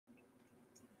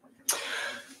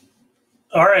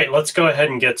All right, let's go ahead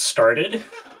and get started.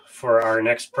 For our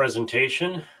next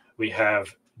presentation, we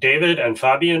have David and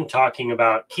Fabian talking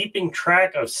about keeping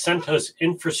track of CentOS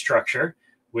infrastructure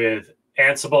with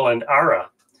Ansible and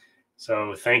ARA.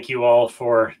 So thank you all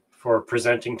for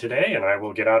presenting today, and I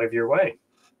will get out of your way.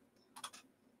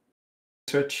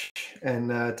 Rich,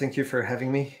 and thank you for having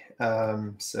me.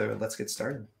 So let's get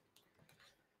started.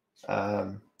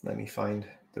 Let me find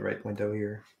the right window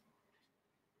here.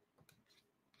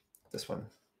 This one.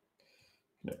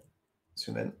 No.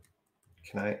 Zoom in.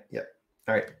 Can I? Yeah.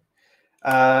 All right.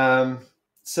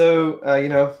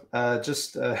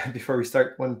 Just before we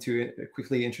start, I wanted to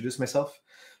quickly introduce myself.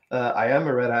 I am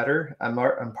a Red Hatter. I'm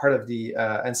part of the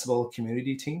Ansible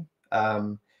community team.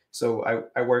 So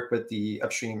I work with the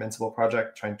upstream Ansible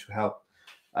project, trying to help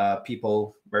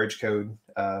people merge code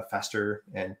faster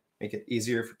and make it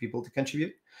easier for people to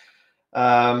contribute.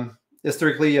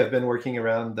 Historically, I've been working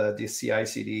around the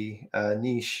CI/CD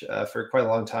niche for quite a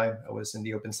long time. I was in the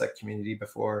OpenStack community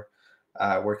before,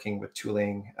 working with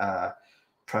tooling,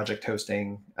 project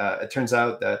hosting. It turns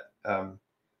out that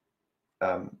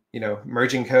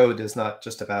merging code is not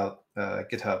just about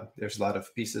GitHub. There's a lot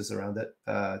of pieces around it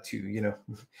to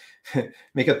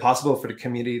make it possible for the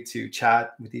community to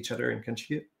chat with each other and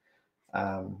contribute.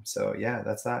 So yeah,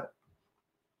 that's that.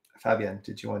 Fabian,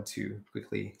 did you want to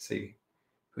quickly say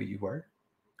who you are?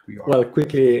 Well,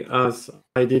 quickly, as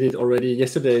I did it already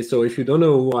yesterday. So if you don't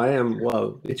know who I am,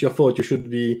 well, it's your fault. You should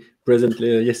be present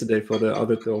yesterday for the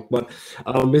other talk. But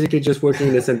basically just working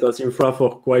in the CentOS infra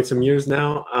for quite some years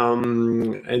now.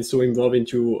 And so involved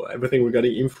into everything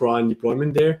regarding infra and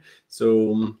deployment there.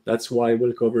 So that's why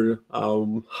we'll cover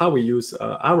how we use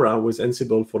ARA with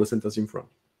Ansible for the CentOS infra.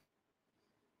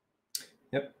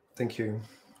 Yep, thank you.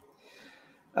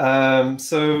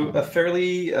 So a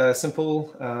fairly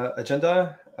simple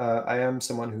agenda. I am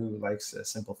someone who likes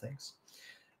simple things.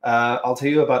 I'll tell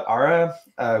you about ARA,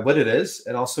 what it is,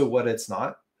 and also what it's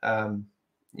not.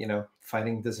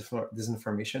 Fighting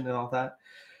disinformation and all that.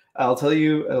 I'll tell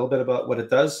you a little bit about what it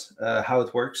does, how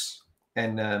it works,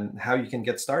 and how you can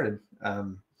get started.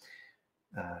 And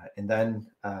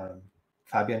then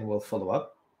Fabian will follow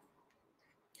up.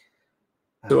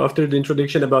 So after the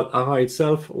introduction about ARA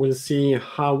itself, we'll see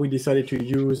how we decided to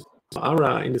use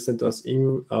ARA in the CentOS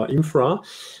infra,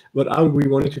 but how we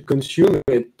wanted to consume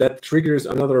it. That triggers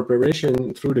another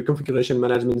operation through the configuration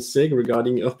management SIG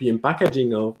regarding FPM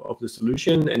packaging of the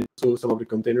solution, and also some of the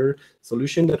container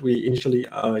solution that we initially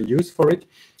used for it.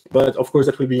 But of course,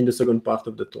 that will be in the second part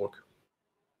of the talk.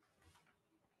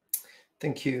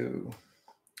 Thank you.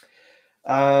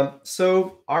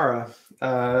 So ARA,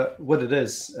 what it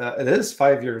is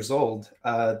 5 years old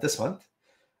this month.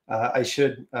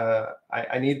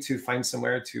 I need to find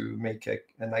somewhere to make a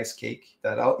nice cake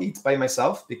that I'll eat by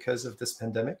myself because of this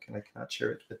pandemic, and I cannot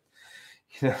share it with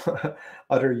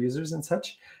other users and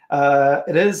such.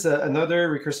 It is another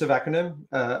recursive acronym,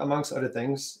 amongst other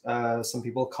things. Some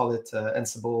people call it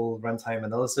Ansible Runtime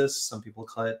Analysis. Some people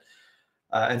call it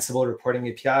Ansible Reporting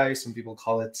API. Some people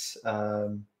call it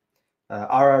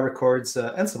ARA Records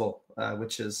Ansible,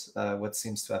 which is what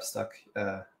seems to have stuck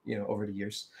over the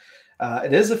years.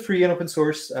 It is a free and open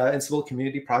source Ansible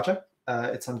community project.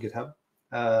 It's on GitHub.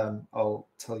 I'll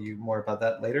tell you more about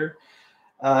that later.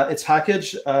 It's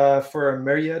packaged for a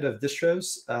myriad of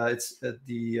distros. It's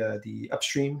the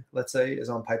upstream, let's say, is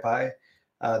on PyPI.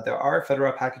 There are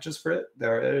Fedora packages for it.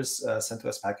 There is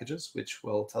CentOS packages, which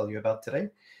we'll tell you about today.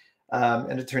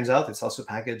 And it turns out it's also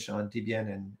packaged on Debian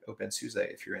and OpenSUSE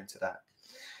if you're into that.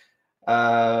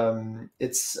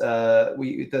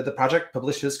 The project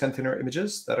publishes container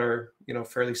images that are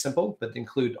fairly simple, but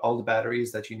include all the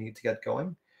batteries that you need to get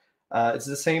going. It's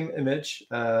the same image.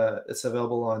 It's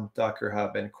available on Docker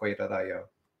Hub and Quay.io.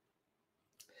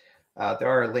 There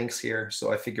are links here,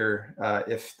 so I figure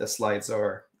if the slides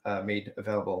are made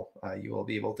available, you will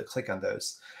be able to click on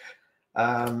those.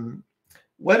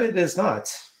 What it is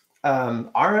not.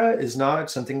 ARA is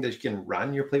not something that you can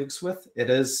run your playbooks with.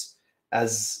 It is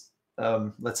as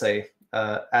let's say,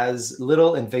 as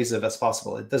little invasive as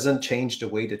possible. It doesn't change the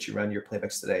way that you run your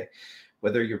playbooks today.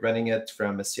 Whether you're running it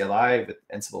from a CLI with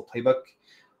Ansible Playbook,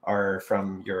 or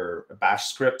from your bash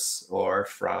scripts, or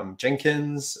from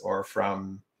Jenkins, or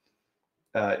from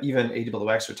even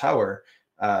AWS or Tower,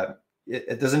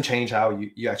 it doesn't change how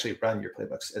you actually run your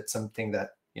playbooks. It's something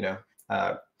that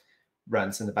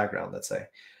runs in the background, let's say.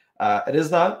 It is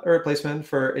not a replacement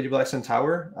for AWS and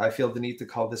Tower. I feel the need to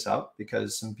call this out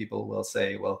because some people will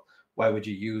say, well, why would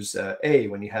you use A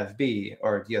when you have B,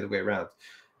 or the other way around?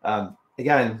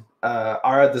 Again,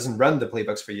 ARA doesn't run the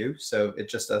playbooks for you, so it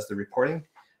just does the reporting.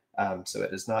 So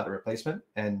it is not a replacement,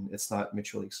 and it's not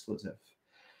mutually exclusive.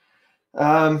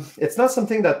 It's not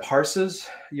something that parses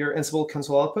your Ansible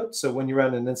console output. So when you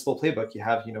run an Ansible playbook, you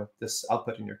have this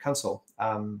output in your console.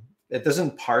 It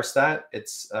doesn't parse that.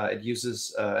 It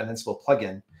uses an Ansible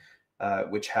plugin,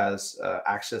 which has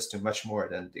access to much more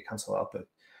than the console output,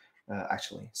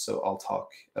 actually. So I'll talk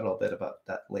a little bit about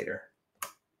that later.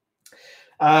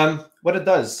 What it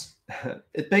does,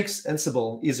 it makes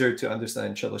Ansible easier to understand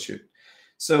and troubleshoot.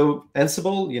 So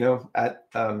Ansible,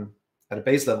 at a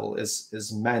base level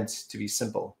is meant to be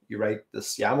simple. You write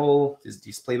this YAML,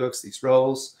 these playbooks, these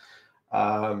roles,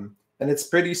 and it's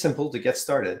pretty simple to get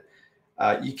started.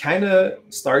 You kind of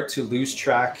start to lose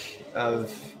track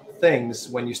of things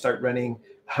when you start running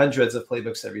hundreds of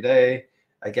playbooks every day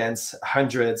against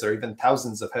hundreds or even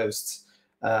thousands of hosts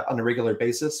on a regular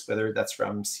basis, whether that's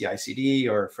from CI/CD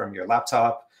or from your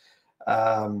laptop.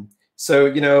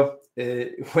 So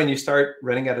when you start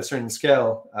running at a certain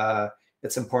scale,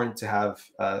 it's important to have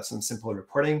some simple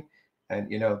reporting, and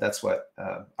that's what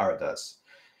ARA does.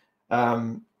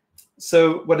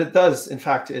 So what it does, in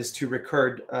fact, is to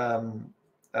record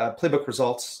playbook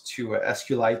results to a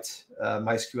SQLite,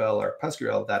 MySQL, or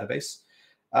PostgreSQL database.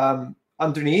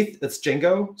 Underneath, it's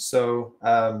Django, so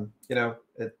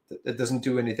it doesn't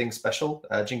do anything special.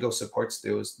 Django supports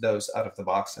those out of the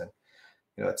box, and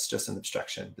it's just an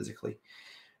abstraction, basically.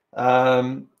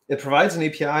 It provides an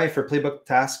API for playbook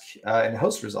task and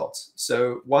host results.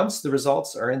 So once the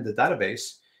results are in the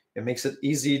database, it makes it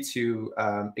easy to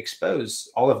expose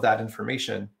all of that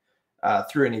information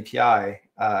through an API,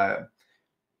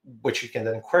 which you can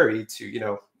then query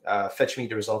to, fetch me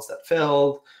the results that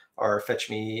failed, or fetch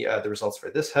me the results for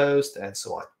this host, and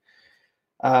so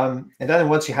on. And then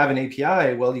once you have an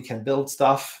API, well, you can build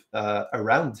stuff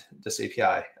around this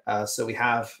API. So we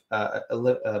have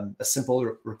a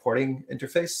simple reporting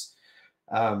interface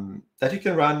that you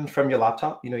can run from your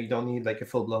laptop. You don't need like a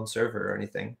full-blown server or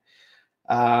anything.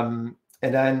 And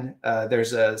then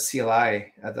there's a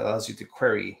CLI that allows you to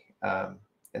query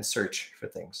and search for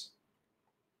things.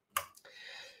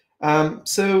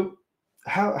 So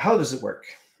how does it work?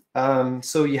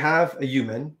 So you have a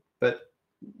human, but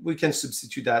we can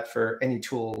substitute that for any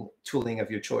tooling of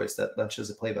your choice that launches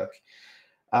a playbook.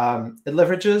 It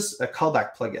leverages a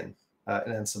callback plugin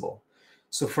in Ansible.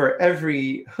 So for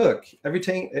every hook, every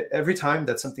time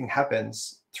that something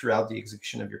happens throughout the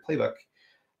execution of your playbook,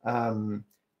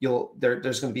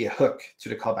 there's going to be a hook to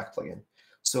the callback plugin.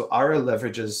 So ARA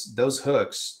leverages those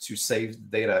hooks to save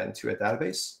data into a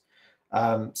database.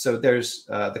 So there's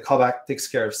the callback takes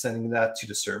care of sending that to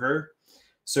the server.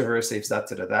 Server saves that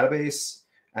to the database,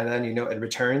 and then it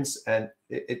returns, and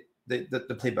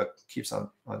the playbook keeps on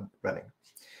running.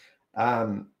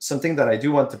 Something that I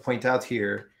do want to point out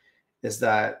here is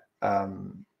that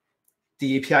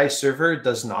the API server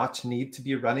does not need to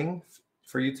be running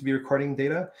for you to be recording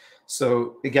data.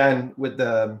 So again, with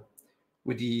the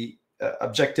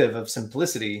objective of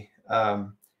simplicity,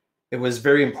 it was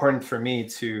very important for me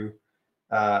to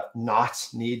not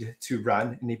need to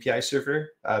run an API server,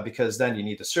 because then you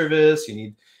need a service, you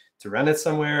need to run it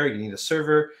somewhere, you need a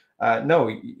server.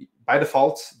 No, by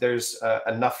default, there's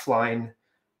enough line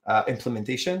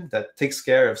implementation that takes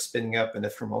care of spinning up an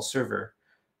ephemeral server.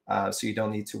 So you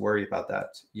don't need to worry about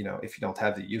that, if you don't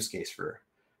have the use case for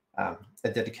a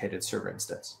dedicated server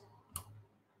instance.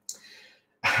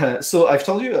 So I've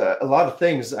told you a lot of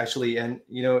things, actually, and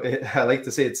I like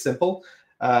to say it's simple,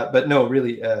 but no,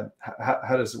 really,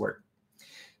 how does it work?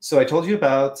 So I told you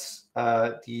about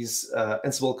these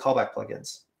Ansible callback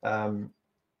plugins.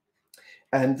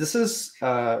 And this is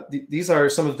these are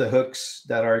some of the hooks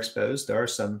that are exposed. There are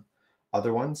some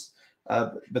other ones,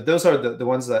 but those are the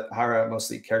ones that ARA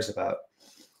mostly cares about.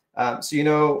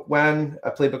 So when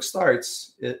a playbook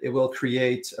starts, it will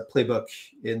create a playbook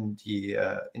in the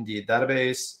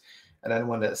database, and then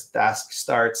when the task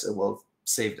starts, it will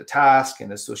save the task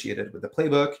and associate it with the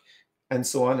playbook, and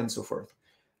so on and so forth.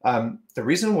 The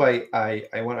reason why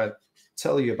I want to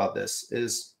tell you about this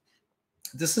is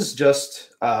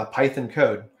just Python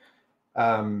code,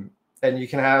 and you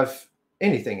can have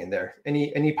anything in there.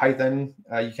 Any Python,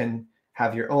 you can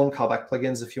have your own callback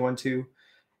plugins if you want to.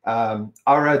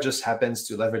 ARA just happens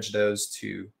to leverage those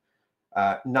to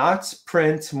not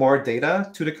print more data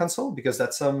to the console, because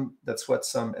that's what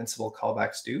some Ansible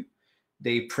callbacks do.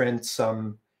 They print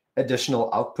some additional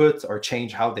output or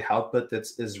change how the output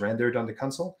is rendered on the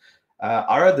console.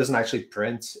 ARA doesn't actually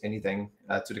print anything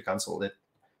to the console.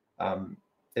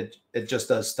 It just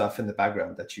does stuff in the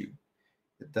background that you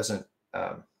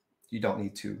don't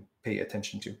need to pay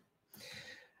attention to.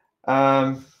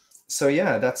 So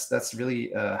yeah, that's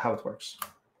really how it works.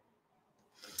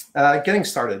 Getting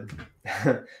started.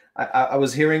 I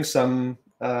was hearing some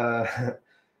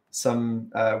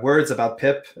some words about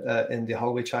pip in the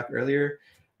hallway chat earlier.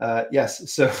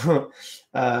 Yes, so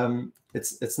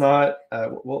it's not.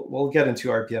 We'll get into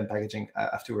RPM packaging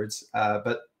afterwards,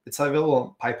 but it's available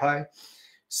on PyPy.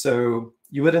 So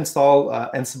you would install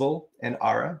Ansible and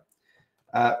ARA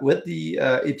with the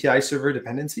API server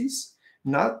dependencies.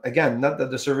 Not that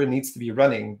the server needs to be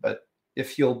running, but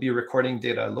if you'll be recording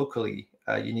data locally,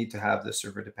 you need to have the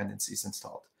server dependencies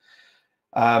installed.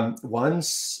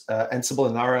 Once Ansible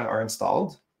and ARA are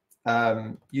installed,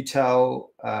 you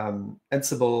tell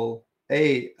Ansible,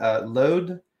 hey,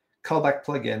 load callback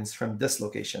plugins from this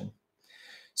location.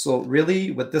 So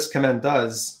really what this command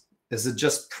does is it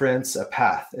just prints a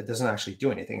path. It doesn't actually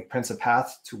do anything. It prints a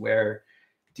path to where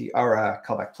the ARA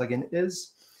callback plugin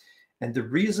is. And the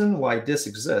reason why this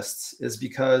exists is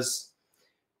because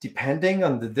depending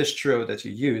on the distro that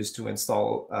you use to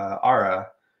install ARA,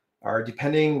 or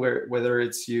depending whether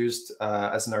it's used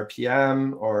as an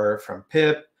RPM or from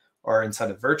pip or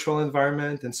inside a virtual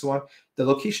environment and so on, the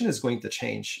location is going to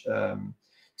change.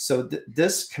 So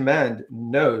this command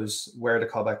knows where the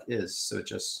callback is. So it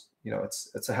just,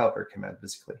 it's a helper command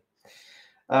basically.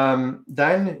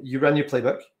 Then you run your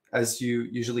playbook as you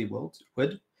usually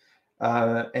would.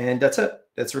 And that's it.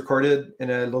 It's recorded in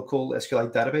a local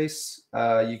SQLite database.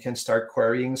 You can start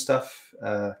querying stuff,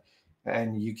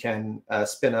 and you can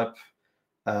spin up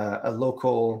a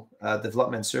local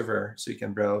development server so you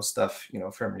can browse stuff,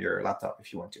 from your laptop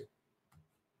if you want to.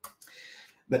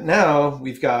 But now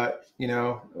we've got,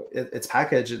 it's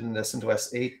packaged in the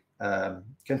CentOS 8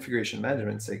 configuration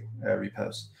management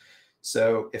repos.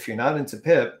 So if you're not into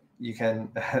pip, you can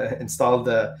install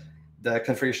the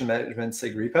configuration management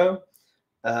sig repo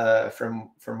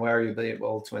from where you'll be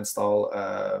able to install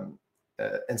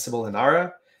Ansible and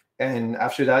ARA. And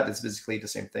after that, it's basically the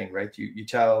same thing, right? You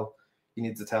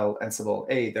need to tell Ansible,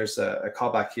 hey, there's a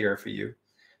callback here for you.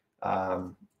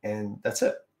 And that's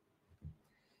it.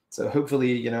 So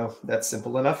hopefully, that's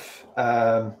simple enough.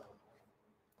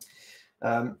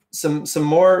 Some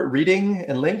more reading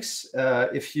and links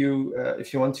if you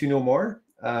want to know more.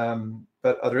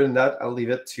 But other than that, I'll leave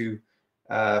it to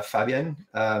Fabian.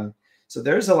 So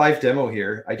there's a live demo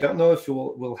here. I don't know if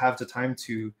we'll have the time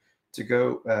to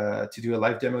go to do a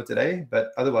live demo today,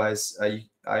 but otherwise,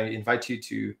 I invite you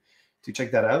to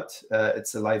check that out.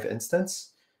 It's a live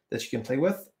instance that you can play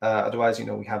with. Otherwise,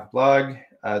 we have a blog.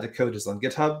 The code is on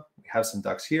GitHub. We have some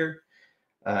docs here.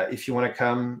 If you want to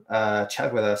come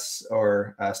chat with us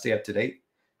or stay up to date,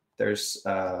 there's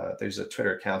a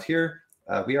Twitter account here.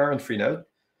 We are on Freenode,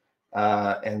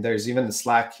 and there's even the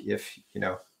Slack if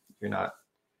you're not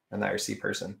an IRC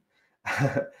person.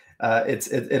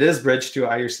 It is bridged to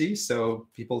IRC, so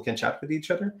people can chat with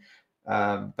each other.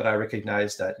 But I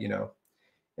recognize that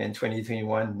in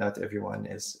 2021, not everyone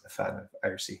is a fan of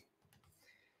IRC.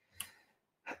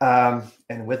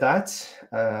 And with that,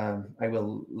 I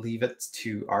will leave it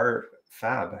to our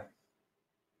Fab.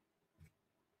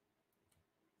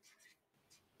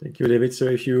 Thank you, David. So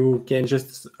if you can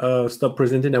just stop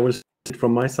presenting, I will start it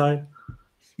from my side.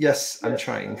 Yes, I'm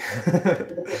trying.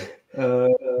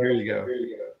 Here you go.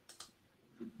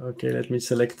 Okay, let me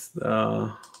select.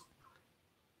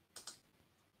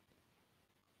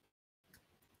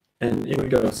 And here we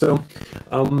go. So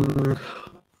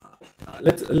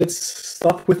let's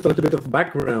start with a little bit of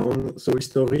background, so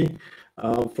history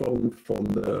from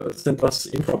the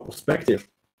CentOS infra perspective.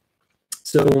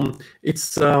 So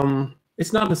it's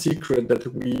not a secret that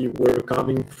we were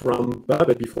coming from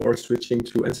Puppet before switching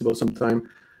to Ansible some time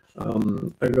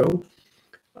ago.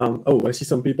 Oh, I see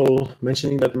some people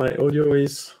mentioning that my audio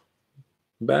is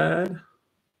bad.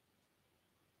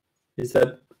 Is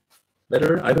that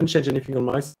better? I don't change anything on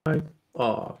my side.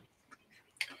 Oh.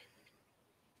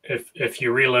 If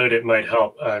you reload, it might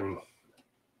help.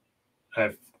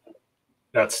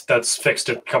 That's fixed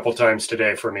a couple times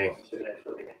today for me.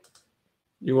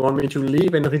 You want me to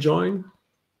leave and rejoin?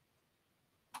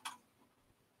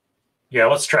 Yeah,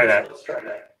 let's try that.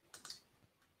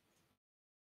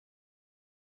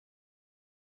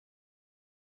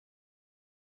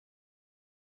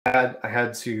 I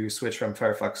had to switch from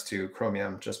Firefox to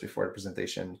Chromium just before the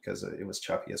presentation because it was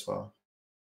choppy as well.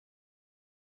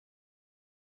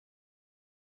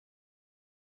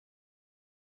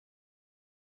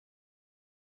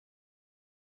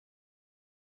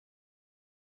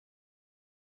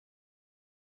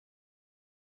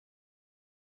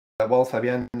 While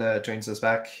Fabian joins us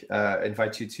back, I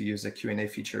invite you to use the Q&A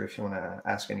feature if you want to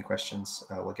ask any questions.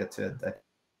 We'll get to it.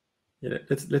 Yeah,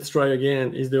 let's try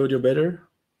again. Is the audio better?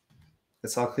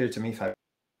 It's all clear to me, Fabian.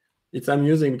 It's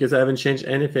amusing because I haven't changed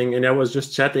anything, and I was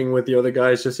just chatting with the other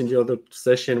guys just in the other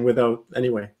session without,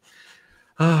 anyway.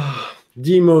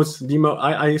 Demo.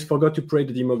 I forgot to pray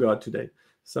the demo God today.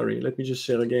 Sorry, let me just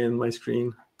share again my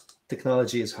screen.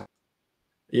 Technology is hard.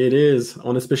 It is,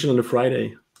 especially on a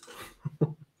Friday.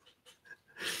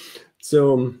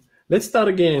 So let's start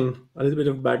again, a little bit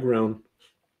of background.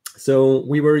 So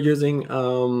we were using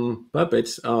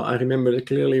Puppet. I remember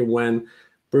clearly when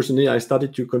personally I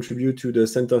started to contribute to the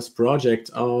CentOS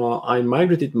project. I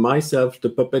migrated myself the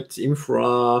Puppet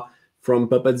infra from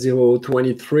Puppet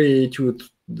 0.23 to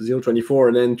 0.24,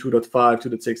 and then 2.5,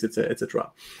 2.6,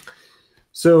 etc.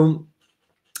 So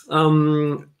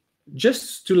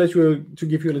just to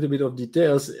give you a little bit of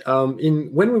details,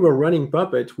 when we were running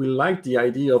Puppet, we liked the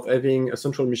idea of having a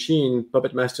central machine,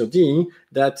 Puppet Master D,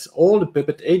 that all the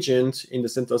Puppet agents in the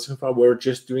CentOS infra were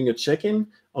just doing a check-in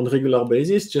on a regular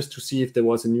basis, just to see if there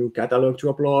was a new catalog to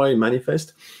apply,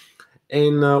 manifest.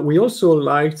 And we also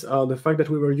liked the fact that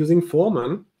we were using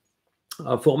Foreman.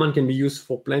 Foreman can be used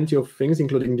for plenty of things,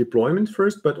 including deployment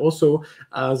first, but also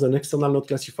as an external node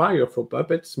classifier for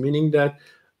Puppet, meaning that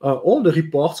all the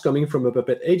reports coming from a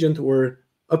Puppet agent were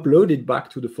uploaded back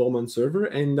to the Foreman server,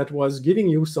 and that was giving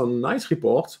you some nice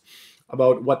reports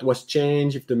about what was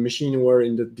changed, if the machine were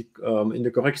in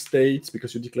the correct state,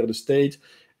 because you declare the state,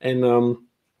 and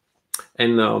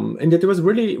that was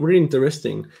really, really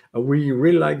interesting. We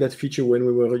really liked that feature when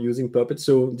we were using Puppet.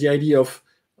 So the idea of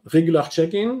regular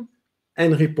check-in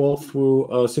and report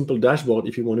through a simple dashboard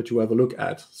if you wanted to have a look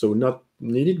at. So not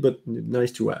needed, but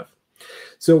nice to have.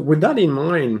 So with that in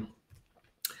mind,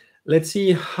 let's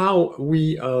see how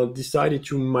we decided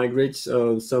to migrate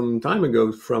some time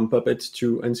ago from Puppet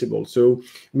to Ansible. So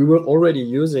we were already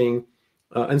using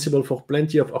Ansible for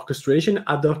plenty of orchestration,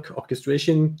 ad hoc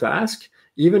orchestration tasks,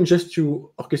 even just to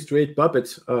orchestrate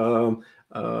Puppet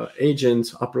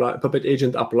Puppet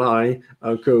agent apply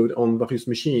code on various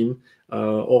machines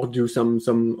or do some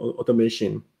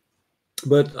automation.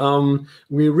 But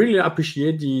we really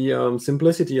appreciate the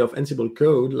simplicity of Ansible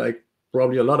code, like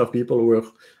probably a lot of people were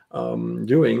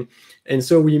doing. And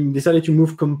so we decided to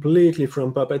move completely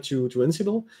from Puppet to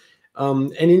Ansible.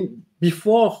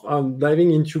 Before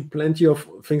diving into plenty of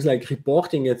things like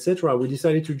reporting, etc., we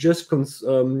decided to just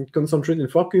concentrate and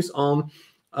focus on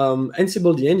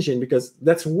Ansible, the engine, because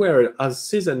that's where, as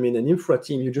sysadmin and infra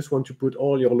team, you just want to put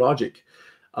all your logic.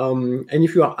 And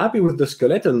if you are happy with the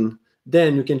skeleton,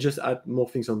 then you can just add more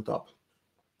things on top.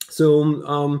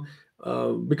 So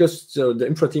because the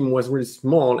infra team was really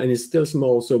small and is still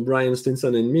small, so Brian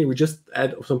Stinson and me, we just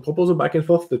add some proposal back and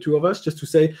forth, the two of us, just to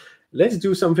say, let's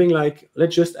do something like,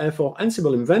 let's just have for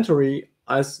Ansible inventory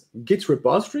as Git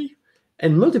repository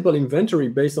and multiple inventory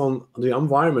based on the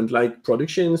environment, like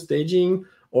production, staging,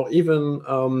 or even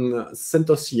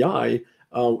CentOS CI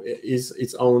is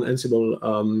its own Ansible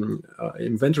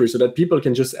inventory, so that people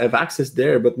can just have access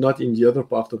there, but not in the other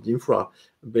part of the infra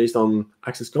based on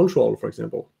access control, for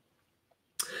example.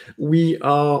 We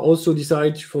also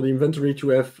decide for the inventory to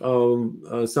have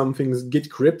some things Git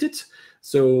crypted.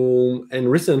 So, and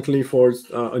recently for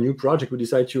a new project, we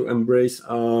decided to embrace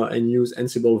and use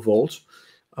Ansible Vault.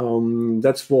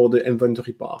 That's for the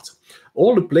inventory part.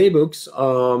 All the playbooks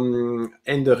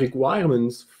and the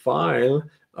requirements file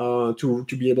to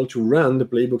be able to run the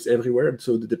playbooks everywhere,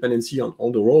 so the dependency on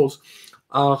all the roles,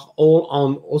 are all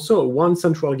on also one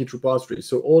central Git repository.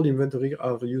 So all the inventory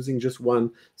are using just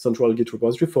one central Git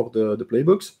repository for the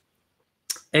playbooks.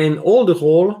 And all the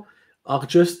roles are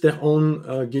just their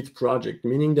own Git project,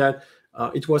 meaning that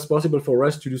it was possible for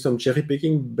us to do some cherry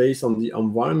picking based on the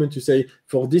environment, to say,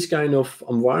 for this kind of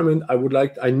environment,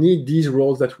 I need these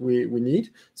roles that we need.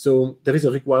 So there is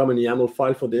a requirement YAML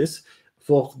file for this.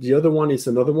 For the other one, it's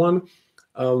another one.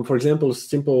 For example,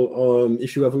 simple,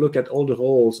 if you have a look at all the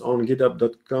roles on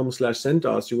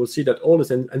github.com/CentOS, you will see that all the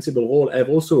Ansible roles have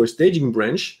also a staging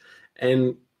branch.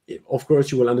 And of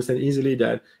course, you will understand easily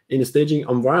that in a staging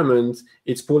environment,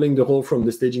 it's pulling the role from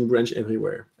the staging branch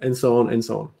everywhere, and so on and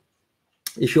so on.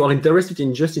 If you are interested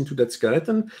in just into that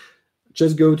skeleton,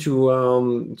 just go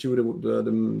to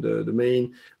the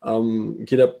main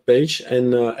GitHub page,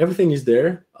 and everything is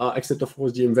there, except of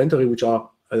course the inventory, which are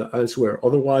elsewhere.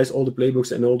 Otherwise, all the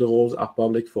playbooks and all the roles are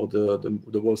public for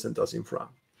the whole CentOS infra.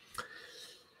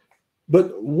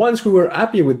 But once we were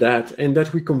happy with that, and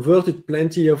that we converted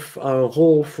plenty of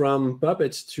roles from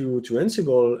Puppet to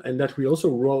Ansible, and that we also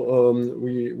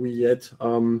we had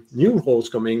new roles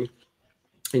coming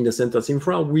in the CentOS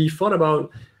infra, we thought about,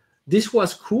 this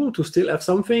was cool to still have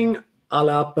something a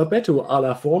la Puppet or a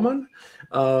la Foreman,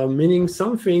 meaning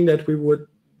something that we would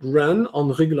run on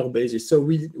a regular basis. So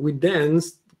we then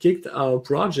kicked our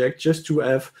project just to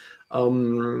have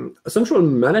a central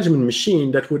management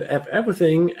machine that would have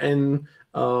everything and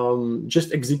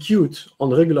just execute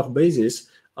on a regular basis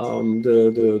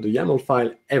the YAML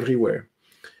file everywhere,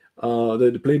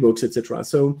 the playbooks, etc.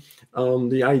 So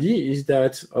the idea is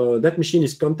that that machine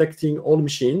is contacting all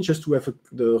machines just to have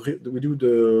we do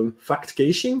the fact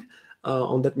caching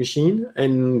on that machine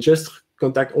and just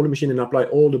contact all the machine and apply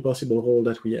all the possible role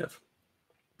that we have.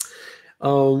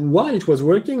 While it was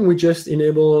working, we just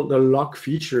enabled the log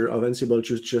feature of Ansible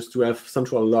just to have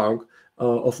central log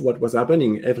of what was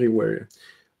happening everywhere.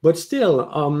 But still,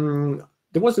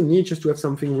 there was a need just to have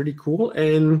something really cool,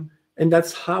 and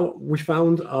that's how we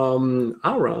found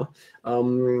ARA.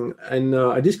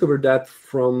 I discovered that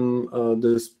from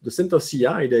the CentOS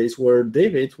CI days, where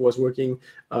David was working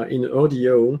in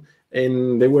audio,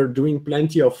 and they were doing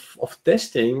plenty of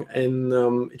testing, and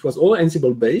it was all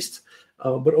Ansible based.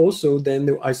 But also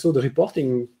then I saw the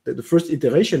reporting, the first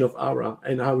iteration of ARA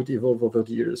and how it evolved over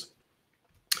the years.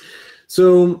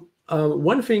 So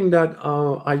one thing that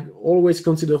I always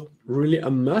consider really a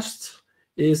must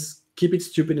is keep it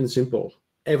stupid and simple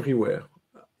everywhere,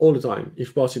 all the time,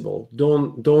 if possible.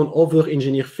 Don't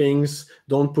over-engineer things.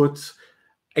 Don't put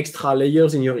extra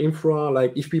layers in your infra.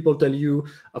 Like if people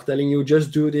are telling you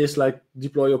just do this, like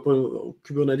deploy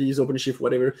Kubernetes, OpenShift,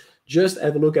 whatever, just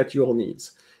have a look at your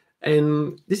needs.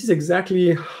 And this is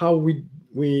exactly how we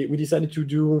decided to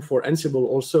do for Ansible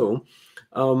also.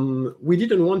 We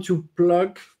didn't want to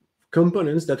plug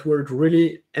components that were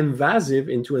really invasive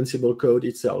into Ansible code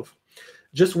itself.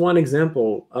 Just one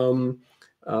example,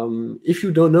 if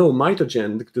you don't know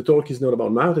Mitogen, the talk is not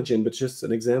about Mitogen, but just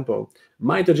an example.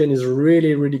 Mitogen is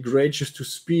really, really great just to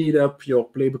speed up your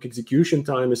playbook execution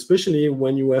time, especially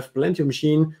when you have plenty of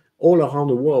machines all around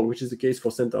the world, which is the case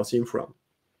for CentOS Infra.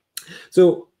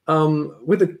 So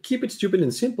with the keep it stupid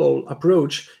and simple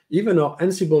approach, even our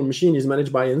Ansible machine is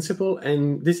managed by Ansible,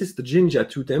 and this is the Jinja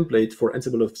 2 template for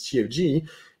Ansible of CFG.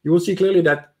 You will see clearly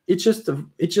that it's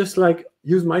just like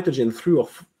use Mitogen true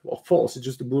or false. It's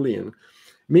just a Boolean,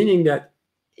 meaning that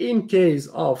in case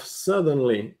of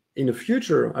suddenly in the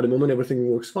future, at the moment everything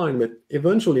works fine, but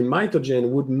eventually Mitogen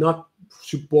would not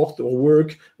support or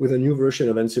work with a new version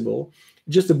of Ansible,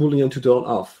 just a Boolean to turn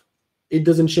off. It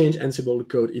doesn't change Ansible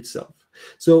code itself.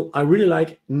 So I really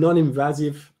like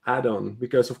non-invasive add-on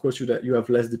because, of course, you have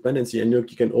less dependency, and you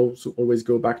can also always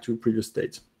go back to previous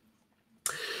state.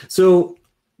 So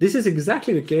this is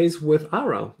exactly the case with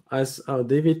ARA. As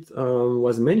David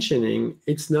was mentioning,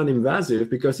 it's non-invasive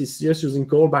because it's just using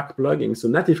callback plugin, so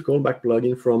native callback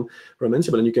plugin from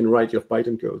Ansible, and you can write your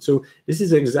Python code. So this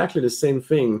is exactly the same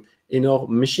thing in our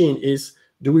machine. Is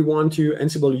do we want to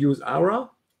Ansible use ARA?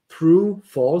 True,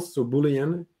 false, so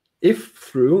Boolean. If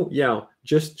true, yeah,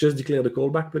 just declare the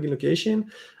callback plugin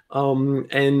location,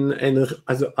 and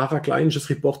as an ARA client, just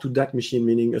report to that machine,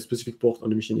 meaning a specific port on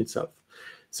the machine itself.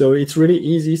 So it's really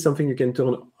easy, something you can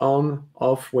turn on,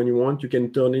 off when you want. You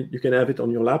can turn it, you can have it on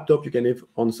your laptop, you can have it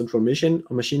on central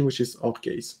machine, which is our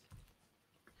case.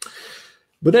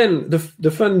 But then the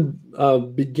fun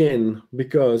began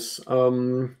because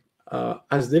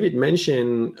as David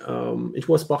mentioned, it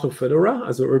was part of Fedora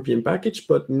as a RPM package,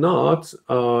 but not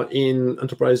in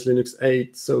Enterprise Linux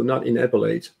 8, so not in Apple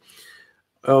 8.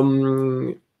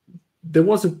 There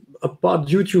was a part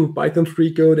due to Python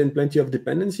 3 code and plenty of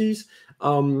dependencies,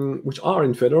 which are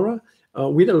in Fedora.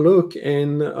 We had a look,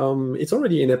 and it's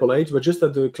already in Apple 8, but just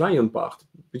at the client part,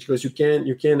 because you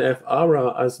can have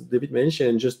ARA, as David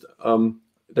mentioned, just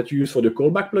that you use for the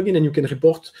callback plugin, and you can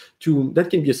report to, that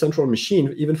can be a central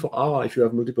machine, even for ARA if you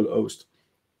have multiple hosts.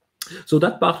 So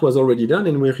that part was already done,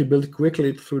 and we rebuilt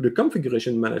quickly through the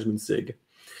configuration management SIG.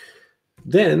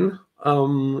 Then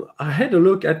I had a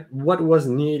look at what was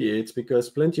needed, because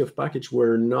plenty of packages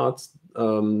were not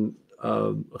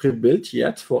rebuilt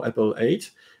yet for Apple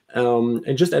 8,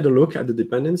 and just had a look at the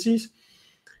dependencies.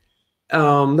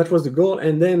 That was the goal,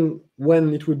 and then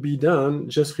when it would be done,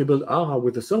 just rebuild ARA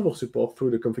with the server support through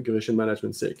the configuration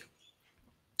management SIG.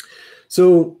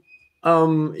 So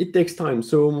it takes time.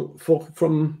 So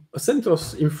from a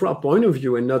CentOS infra point of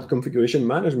view and not configuration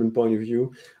management point of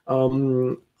view,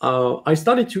 I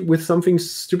started with something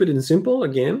stupid and simple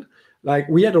again. Like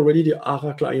we had already the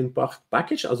ARA client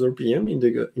package as RPM in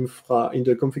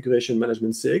the configuration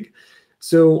management SIG.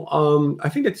 So I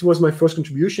think that was my first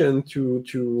contribution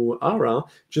to ARA,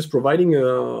 just providing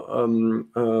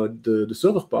the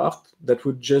server part that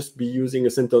would just be using a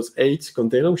CentOS 8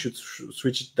 container. We should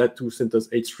switch that to CentOS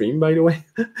 8 stream, by the way.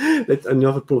 That's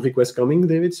another pull request coming,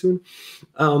 David, soon.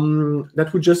 That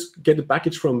would just get the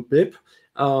package from pip,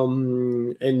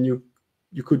 and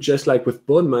you could just, like with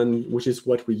Podman, which is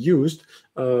what we used,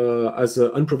 as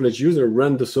an unprivileged user,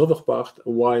 run the server part,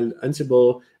 while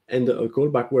Ansible and the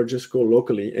callback were just called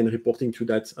locally and reporting to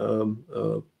that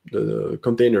the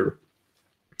container.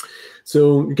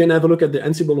 So you can have a look at the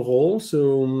Ansible role.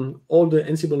 So all the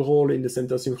Ansible role in the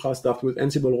CentOS infra start with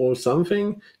Ansible role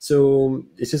something. So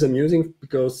this is amusing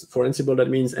because for Ansible, that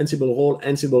means Ansible role,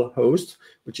 Ansible host,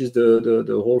 which is the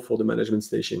role for the management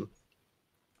station.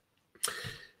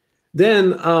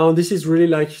 Then this is really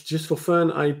like just for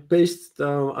fun. I paste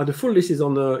the full list is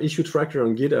on the issue tracker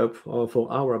on GitHub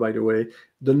for ARA, by the way.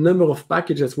 The number of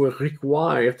packages were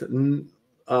required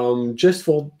just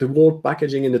for the whole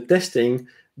packaging and the testing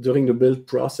during the build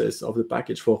process of the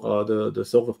package for the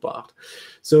server part.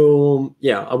 So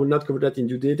yeah, I will not cover that in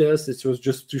details. It was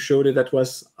just to show that that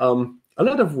was a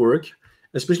lot of work,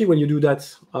 especially when you do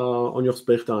that on your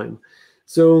spare time.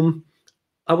 So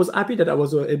I was happy that I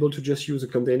was able to just use a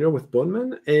container with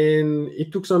Podman, and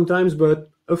it took some time, but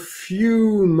a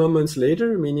few moments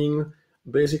later, meaning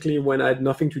basically when I had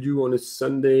nothing to do on a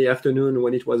Sunday afternoon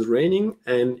when it was raining,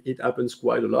 and it happens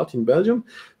quite a lot in Belgium,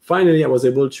 finally I was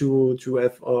able to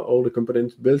have all the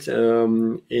components built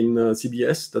in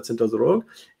cbs.centos.org,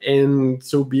 and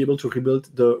so be able to rebuild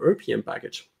the RPM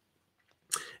package.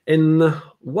 And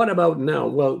what about now?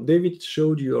 Well, David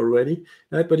showed you already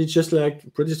that, but it's just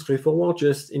like pretty straightforward.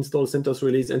 Just install CentOS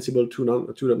release Ansible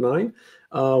 2.9,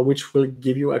 which will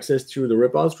give you access to the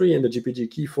repository and the GPG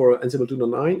key for Ansible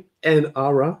 2.9 and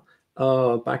ARA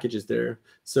packages there.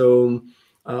 So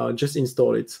just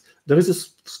install it. There is a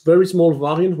very small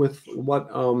variant with what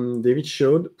David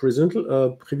showed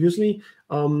previously.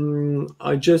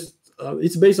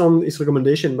 It's based on his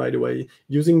recommendation, by the way,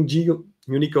 using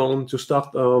Unicorn to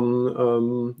start a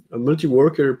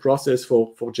multi-worker process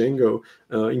for Django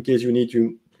in case you need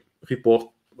to report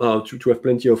to have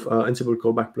plenty of Ansible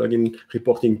callback plugin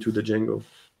reporting to the Django.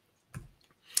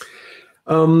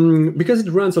 Because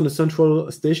it runs on the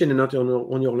central station and not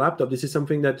on your laptop, this is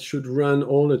something that should run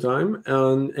all the time.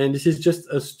 And this is just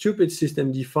a stupid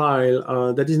systemd file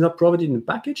that is not provided in the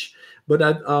package, but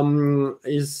that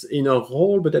is in a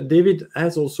role, but that David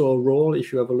has also a role.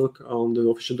 If you have a look on the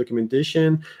official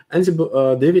documentation,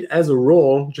 Ansible, David has a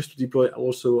role just to deploy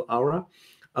also ARA.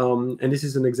 And this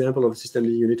is an example of a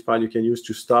systemd unit file you can use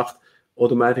to start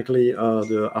automatically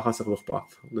the ARA server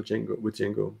path with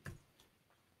Django.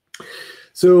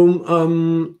 So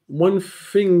one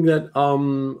thing that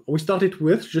we started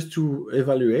with just to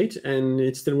evaluate, and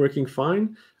it's still working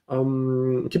fine,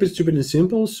 keep it stupid and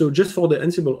simple. So just for the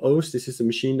Ansible host, this is a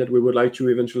machine that we would like to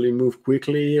eventually move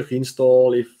quickly,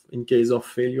 reinstall if in case of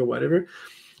failure, whatever.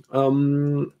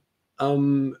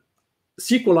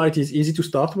 SQLite is easy to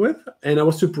start with, and I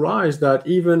was surprised that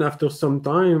even after some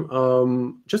time,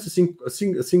 just a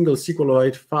single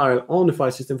SQLite file on the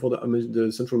file system for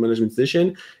the central management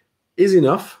station is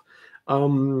enough,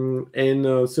 so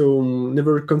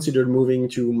never considered moving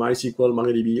to MySQL,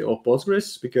 MariaDB, or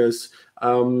Postgres, because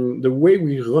the way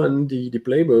we run the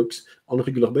playbooks on a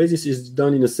regular basis is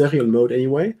done in a serial mode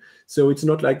anyway. So it's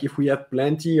not like if we have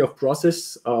plenty of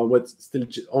process, what's still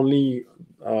only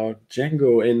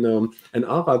Django and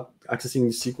ARA accessing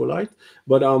SQLite,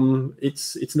 but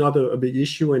it's not a big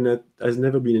issue, and that has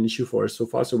never been an issue for us so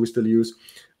far. So we still use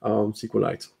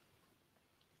SQLite.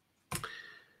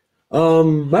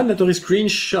 Mandatory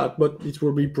screenshot, but it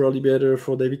will be probably better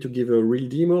for David to give a real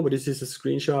demo, but this is a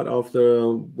screenshot of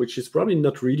which is probably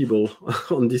not readable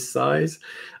on this size,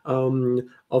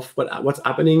 of what's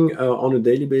happening on a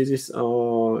daily basis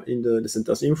in the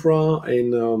CentOS infra,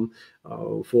 and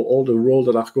for all the roles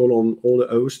that are called on all the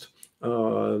hosts,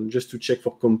 just to check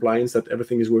for compliance that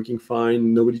everything is working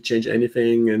fine, nobody changed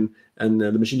anything, and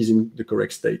the machine is in the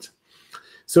correct state.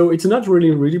 So it's not really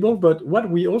readable, but what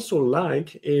we also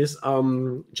like is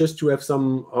just to have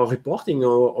some reporting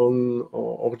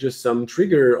or just some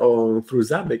trigger through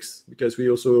Zabbix, because we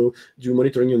also do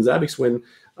monitoring on Zabbix when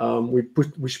we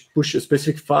push a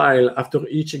specific file after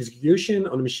each execution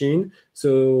on the machine.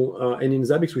 So and in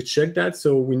Zabbix we check that,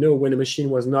 so we know when a machine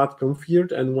was not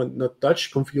configured and when not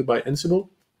touched, configured by Ansible,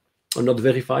 or not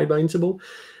verified by Ansible.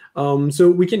 So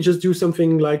we can just do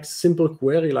something like simple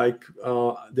query, like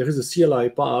there is a CLI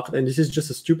part, and this is just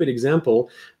a stupid example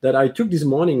that I took this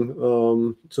morning.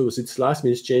 So it's last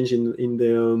minute change in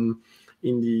the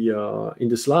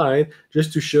slide,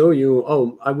 just to show you.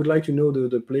 Oh, I would like to know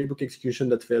the playbook execution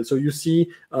that failed. So you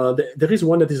see, there is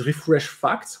one that is refresh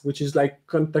facts, which is like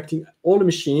contacting all the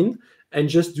machine and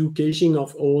just do caching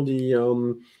of all the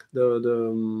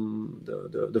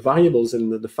variables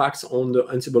and the facts on the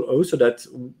Ansible host, so that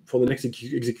for the next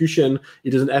execution, it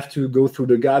doesn't have to go through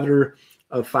the gather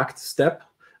fact step,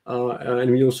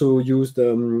 And we also use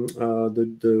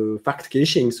the fact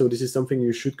caching. So this is something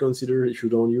you should consider if you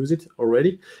don't use it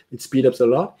already. It speeds up a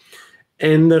lot.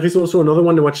 And there is also another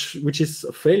one which is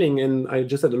failing, and I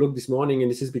just had a look this morning, and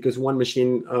this is because one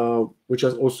machine, which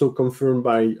is also confirmed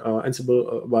by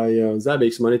Ansible, by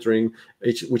Zabbix monitoring,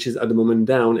 which is at the moment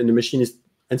down, and the machine is,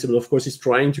 Ansible of course is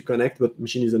trying to connect, but the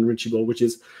machine is unreachable, which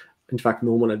is in fact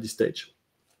normal at this stage.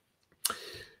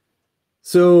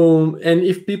 So, and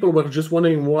if people were just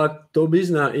wondering what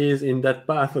Tobizna is in that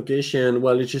path location,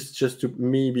 well, it's just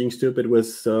me being stupid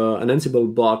with an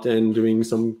Ansible bot and doing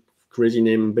some crazy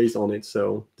name based on it.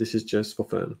 So this is just for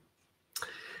fun.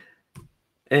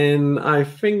 And I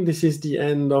think this is the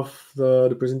end of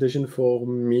the presentation for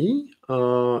me.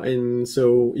 And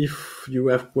so if you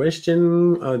have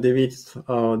questions,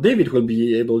 David will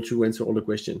be able to answer all the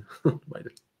questions.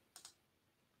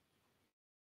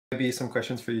 Maybe some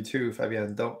questions for you too,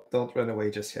 Fabian. Don't run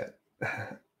away just yet.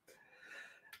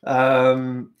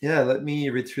 Yeah, let me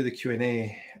read through the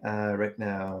Q&A right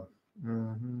now.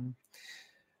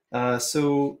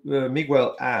 So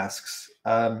Miguel asks,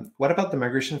 what about the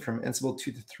migration from Ansible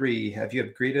 2 to 3? Have you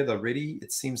upgraded already?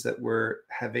 It seems that we're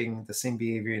having the same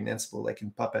behavior in Ansible like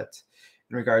in Puppet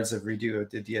in regards of redo of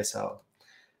the DSL.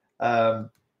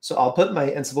 So I'll put my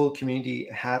Ansible community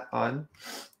hat on.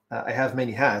 I have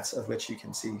many hats, of which you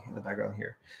can see in the background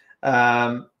here.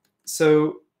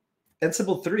 So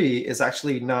Ansible 3 is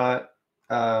actually not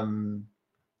a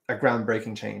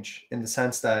groundbreaking change in the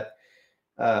sense that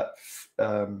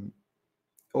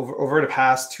over the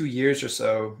past 2 years or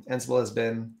so, Ansible has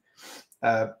been,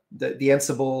 the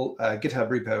Ansible GitHub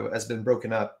repo has been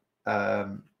broken up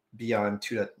beyond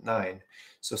 2.9.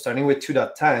 So starting with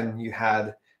 2.10, you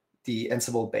had the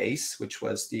Ansible base, which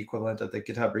was the equivalent of the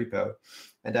GitHub repo,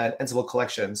 and then Ansible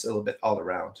collections a little bit all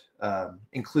around,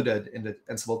 included in the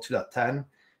Ansible 2.10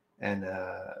 and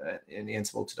in the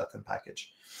Ansible 2.10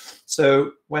 package.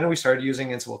 So when we started using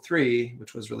Ansible 3,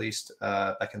 which was released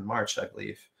back in March, I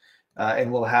believe,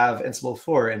 and we'll have Ansible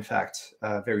 4, in fact,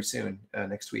 very soon,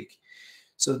 next week.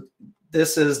 So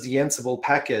this is the Ansible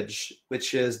package,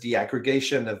 which is the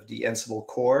aggregation of the Ansible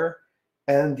core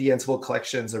and the Ansible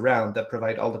collections around that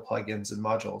provide all the plugins and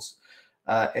modules.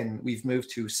 And we've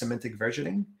moved to semantic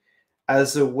versioning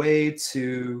as a way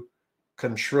to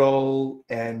control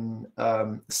and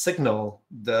signal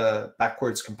the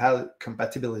backwards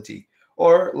compatibility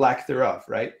or lack thereof,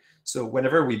 right? So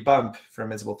whenever we bump from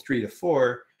Ansible 3 to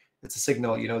 4, it's a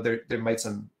signal, you know, there might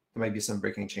be some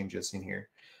breaking changes in here.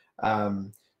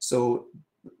 So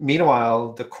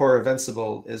meanwhile, the core of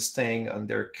Ansible is staying on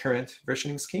their current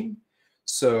versioning scheme.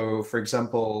 So for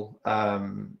example,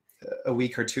 a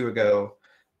week or two ago,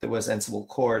 there was Ansible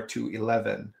Core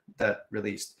 2.11 that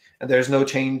released. And there's no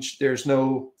change, there's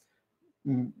no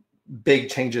big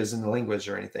changes in the language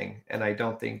or anything. And I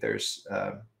don't think there's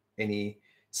any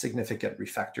significant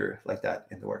refactor like that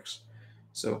in the works.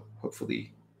 So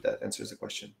hopefully that answers the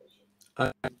question.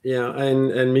 Yeah,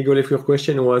 and Miguel, if your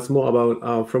question was more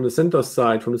about from the CentOS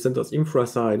side, from the CentOS infra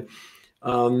side,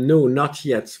 no, not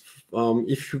yet.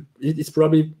 It's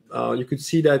probably you could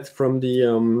see that from the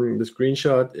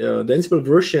screenshot. The Ansible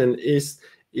version is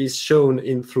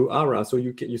shown through ARA, so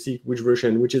you see which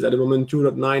version, which is at the moment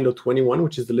 2.9.21,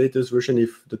 which is the latest version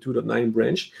if the 2.9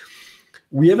 branch.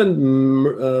 We haven't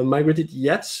migrated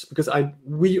yet because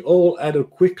we all had a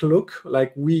quick look,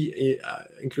 like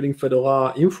including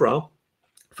Fedora Infra.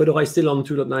 Fedora is still on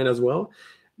 2.9 as well,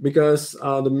 because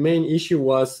the main issue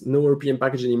was no RPM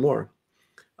package anymore.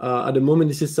 At the moment,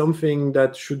 this is something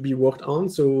that should be worked on.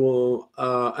 So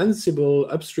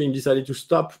Ansible upstream decided to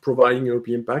stop providing a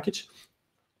RPM package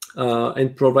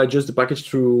and provide just the package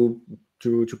through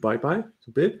to PyPy,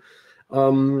 to pip.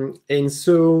 And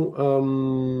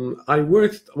so I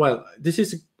worked, well, this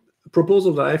is a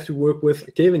proposal that I have to work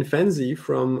with Kevin Fanzi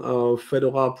from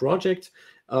Fedora project,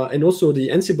 and also the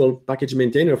Ansible package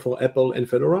maintainer for Apple and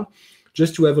Fedora,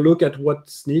 just to have a look at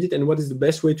what's needed and what is the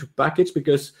best way to package,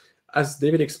 because as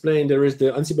David explained, there is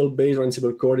the Ansible base or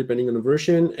Ansible core, depending on the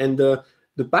version, and the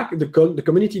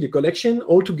community, the collection,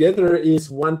 all together is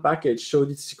one package. So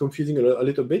it's confusing a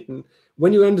little bit. And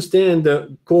when you understand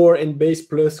the core and base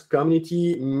plus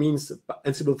community means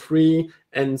Ansible 3,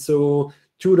 and so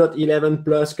 2.11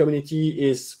 plus community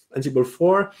is Ansible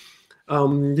 4.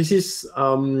 This is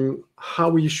how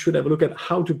we should have a look at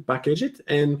how to package it.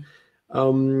 And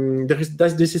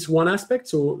this is one aspect,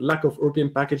 so lack of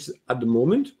RPM packages at the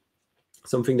moment,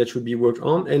 something that should be worked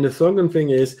on. And the third thing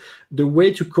is the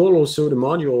way to call also the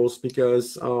modules,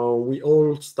 because we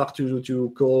all start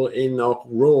to call in our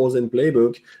roles and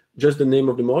playbook just the name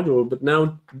of the module, but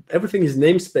now everything is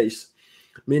namespace.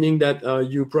 meaning that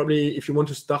you probably, if you want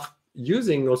to start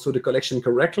using also the collection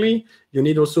correctly, you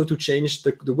need also to change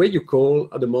the way you call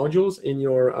the modules in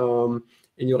your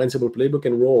Ansible playbook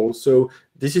and role. So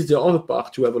this is the other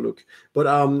part to have a look. But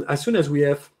as soon as we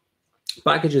have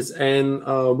packages and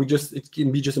it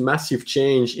can be just a massive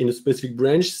change in a specific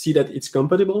branch, see that it's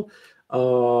compatible,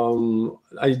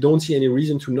 I don't see any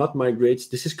reason to not migrate.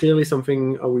 This is clearly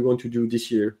something we want to do this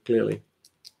year, clearly.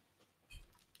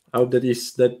 I hope that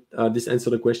this answered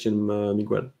the question,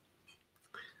 Miguel.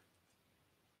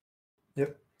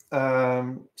 Yep.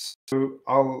 So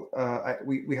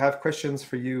we have questions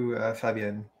for you,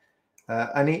 Fabian.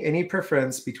 Any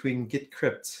preference between Git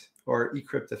crypt or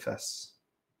eCryptFS?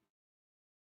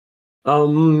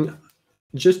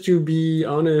 Just to be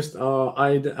honest,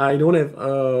 I don't have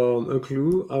a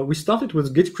clue. We started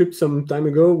with Git crypt some time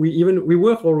ago. We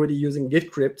were already using Git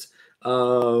crypt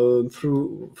for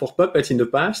Puppet in the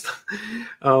past.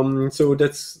 So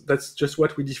that's just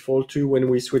what we default to when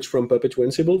we switch from Puppet to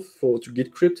Ansible to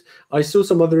Git crypt. I saw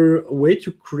some other way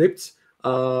to crypt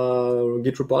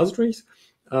Git repositories.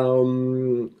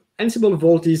 Ansible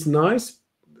Vault is nice.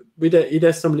 It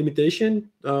has some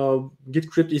limitation. Git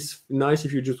crypt is nice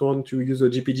if you just want to use a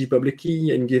GPG public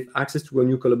key and give access to a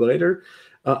new collaborator.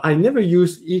 I never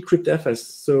use eCryptFS,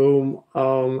 so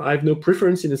I have no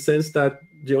preference in the sense that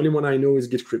the only one I know is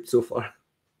Git crypt so far.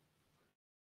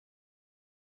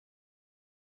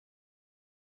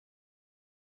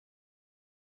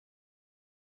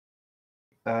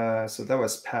 So that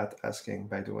was Pat asking,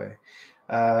 by the way.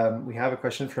 We have a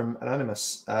question from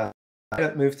Anonymous. I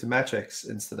got moved to Matrix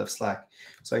instead of Slack.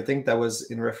 So I think that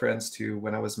was in reference to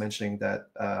when I was mentioning that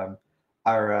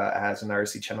ARA has an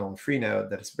RC channel in Freenode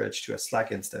that is bridged to a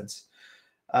Slack instance.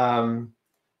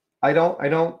 I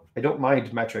don't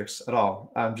mind metrics at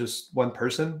all. I'm just one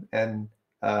person, and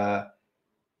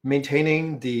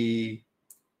maintaining the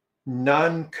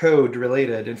non-code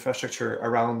related infrastructure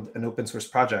around an open source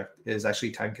project is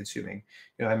actually time consuming.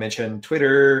 I mentioned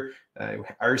Twitter,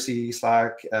 RC,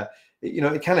 Slack.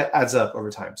 It kind of adds up over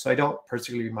time. So I don't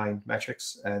particularly mind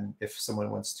metrics, and if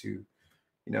someone wants to,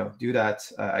 do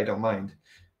that, I don't mind.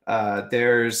 I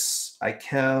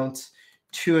count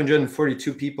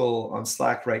 242 people on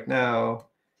Slack right now,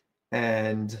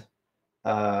 and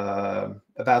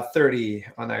about 30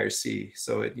 on IRC.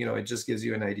 So it just gives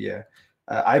you an idea.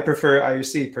 I prefer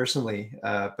IRC personally,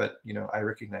 but I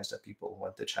recognize that people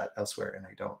want to chat elsewhere, and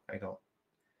I don't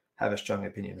have a strong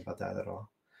opinion about that at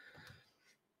all.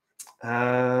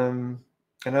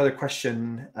 Another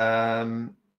question.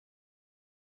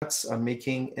 Thoughts on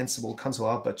making Ansible console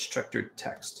output structured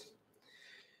text?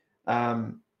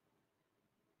 I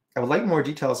would like more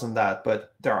details on that,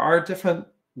 but there are different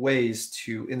ways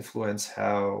to influence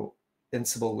how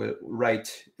Ansible will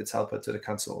write its output to the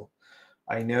console.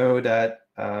 I know that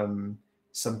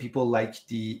some people like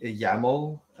the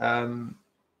YAML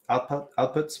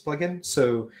outputs plugin.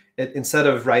 So instead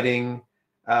of writing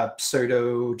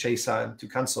pseudo JSON to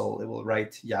console, it will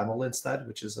write YAML instead,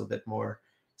 which is a bit more,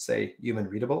 say, human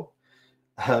readable.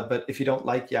 But if you don't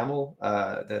like YAML,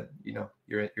 then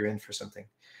you're in for something.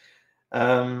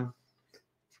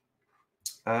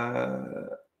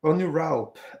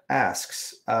 Onuralp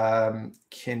asks,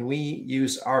 can we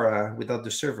use ARA without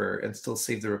the server and still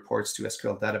save the reports to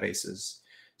SQL databases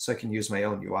so I can use my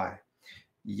own UI?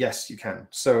 Yes, you can.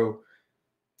 So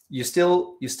you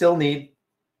still need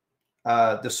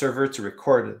the server to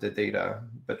record the data,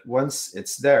 but once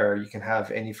it's there, you can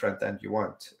have any front end you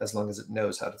want as long as it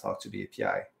knows how to talk to the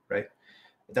API, right?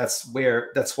 That's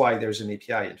why there's an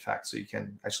API, in fact, so you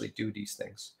can actually do these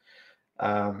things.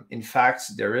 In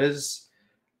fact, there is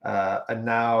and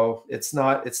now it's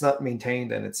not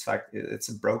maintained, and it's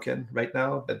broken right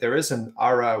now, but there is an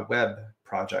ARA web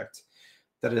project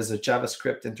that is a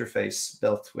JavaScript interface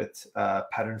built with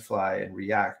Patternfly and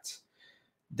React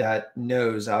that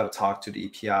knows how to talk to the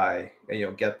API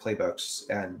and get playbooks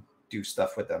and do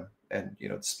stuff with them and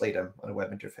display them on a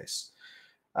web interface.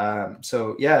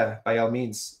 So yeah, by all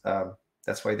means,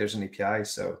 that's why there's an API.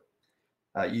 So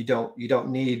you don't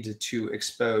need to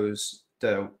expose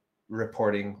the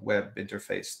reporting web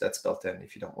interface that's built in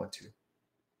if you don't want to.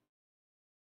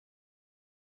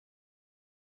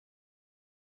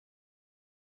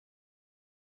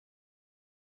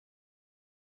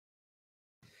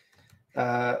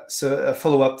 So a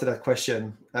follow-up to that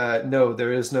question, no,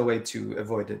 there is no way to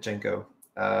avoid it, Django.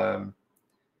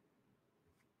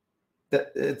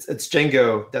 It's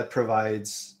Django that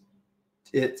provides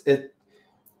it.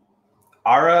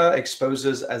 ARA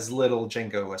exposes as little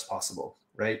Django as possible,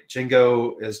 right?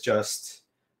 Django is just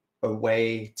a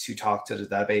way to talk to the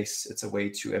database. It's a way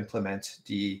to implement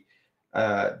the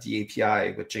the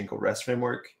API with Django REST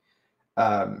framework,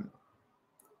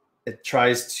 it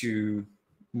tries to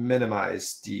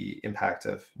minimize the impact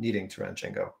of needing to run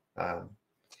Django.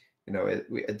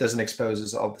 It doesn't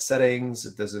expose all the settings.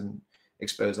 It doesn't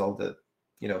expose all the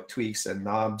tweaks and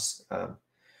knobs.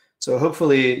 So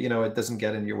hopefully it doesn't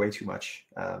get in your way too much.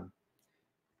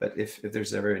 But if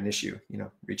there's ever an issue,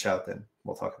 reach out, then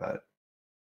we'll talk about it.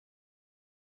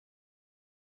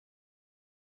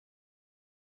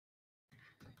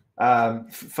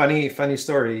 Funny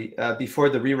story. Before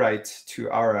the rewrite to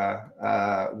ARA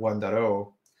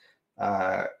 1.0,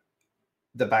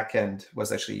 the backend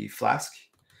was actually Flask,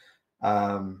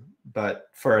 but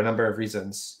for a number of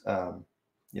reasons,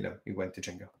 we went to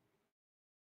Django.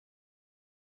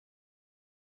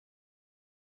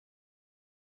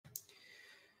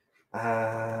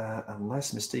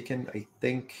 Unless mistaken, I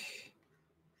think.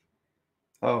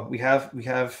 Oh, we have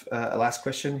a last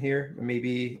question here.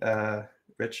 Maybe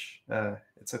Rich,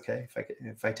 it's okay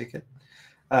if I take it.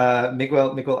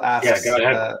 Miguel asks. Yeah, go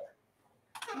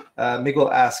ahead.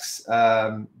 Miguel asks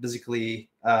basically,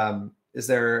 is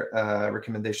there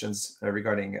recommendations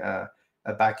regarding a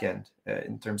backend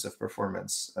in terms of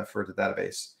performance for the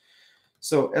database?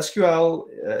 So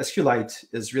SQLite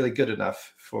is really good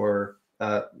enough for,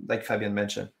 like Fabian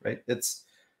mentioned, right? It's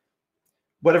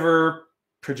whatever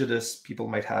prejudice people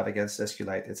might have against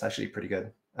SQLite, it's actually pretty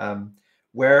good.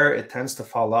 Where it tends to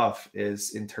fall off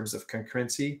is in terms of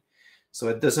concurrency. So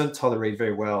it doesn't tolerate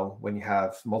very well when you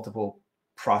have multiple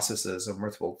processes or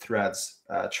multiple threads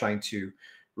trying to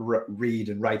read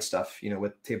and write stuff,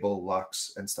 with table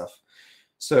locks and stuff.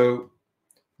 So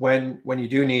when you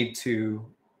do need to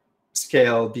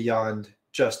scale beyond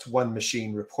just one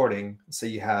machine reporting, say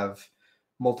you have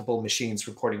multiple machines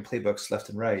reporting playbooks left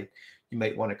and right, you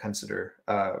might want to consider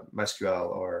MySQL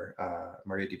or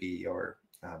MariaDB or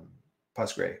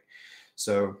Postgre.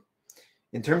 So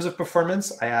in terms of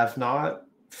performance, I have not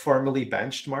formally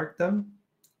benchmarked them.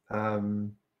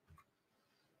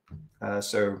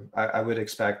 So I would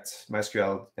expect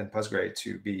MySQL and Postgre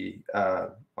to be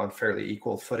on fairly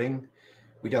equal footing.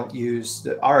 We don't use,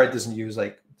 ARA doesn't use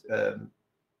like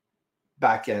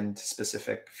backend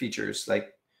specific features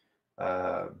like,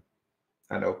 I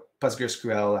know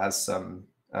PostgreSQL has some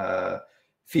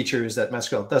features that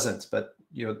MySQL doesn't, but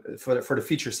for the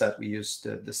feature set, we use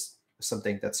this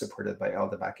something that's supported by all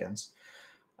the backends.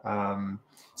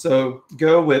 So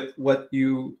go with what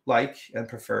you like and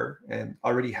prefer and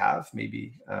already have.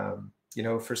 Maybe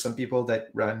for some people that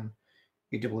run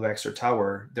AWX or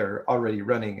Tower, they're already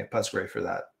running a Postgre for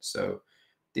that, so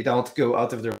they don't go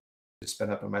out of their way to spin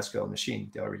up a MySQL machine.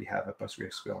 They already have a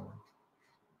PostgreSQL one.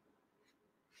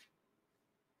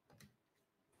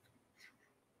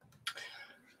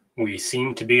 We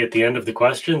seem to be at the end of the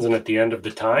questions and at the end of the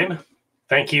time.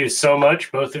 Thank you so much,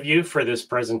 both of you, for this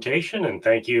presentation, and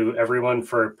thank you everyone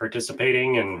for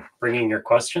participating and bringing your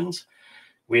questions.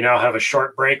 We now have a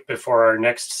short break before our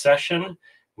next session,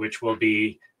 which will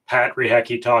be Pat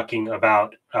Rehecke talking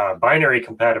about binary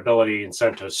compatibility in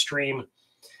CentOS Stream.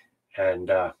 And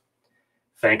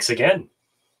thanks again.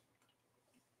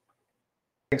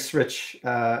 Thanks, Rich,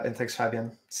 and thanks,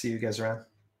 Fabian. See you guys around.